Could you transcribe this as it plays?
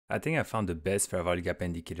I think I found the best fair value gap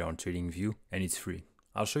indicator on TradingView, and it's free.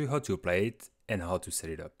 I'll show you how to apply it and how to set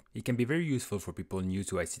it up. It can be very useful for people new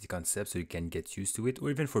to ICT concepts so you can get used to it, or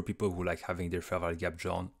even for people who like having their fair value gap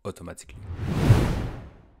drawn automatically.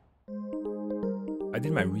 I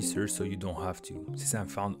did my research so you don't have to, since I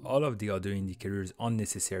found all of the other indicators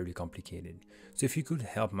unnecessarily complicated. So if you could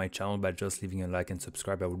help my channel by just leaving a like and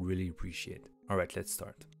subscribe, I would really appreciate. Alright, let's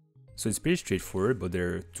start. So it's pretty straightforward, but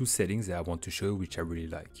there are two settings that I want to show you which I really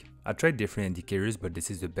like. I tried different indicators, but this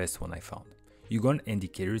is the best one I found. You go on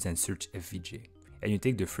indicators and search FVG, and you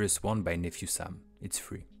take the first one by Nephew Sam. It's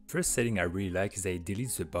free. First setting I really like is that it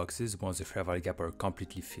deletes the boxes once the fair value gap are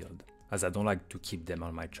completely filled, as I don't like to keep them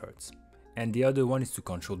on my charts. And the other one is to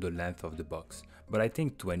control the length of the box, but I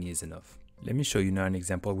think 20 is enough. Let me show you now an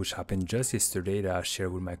example which happened just yesterday that I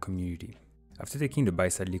shared with my community. After taking the buy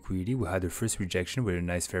side liquidity, we had the first rejection with a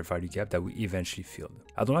nice fair value gap that we eventually filled.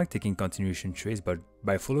 I don't like taking continuation trades, but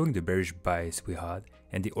by following the bearish bias we had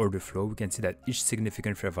and the order flow, we can see that each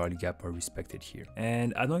significant fair value gap are respected here.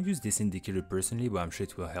 And I don't use this indicator personally, but I'm sure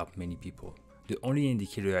it will help many people. The only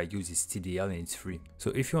indicator I use is TDL and it's free.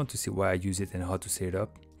 So if you want to see why I use it and how to set it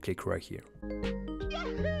up, click right here.